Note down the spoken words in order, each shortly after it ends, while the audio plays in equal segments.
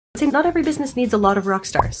See, not every business needs a lot of rock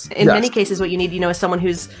stars. In many cases, what you need, is someone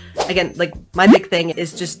who's, again, like my big thing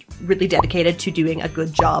is just really dedicated to doing a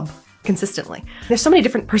good job consistently. There's so many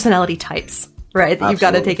different personality types, right, that you've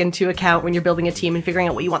got to take into account when you're building a team and figuring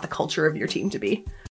out what you want the culture of your team to be.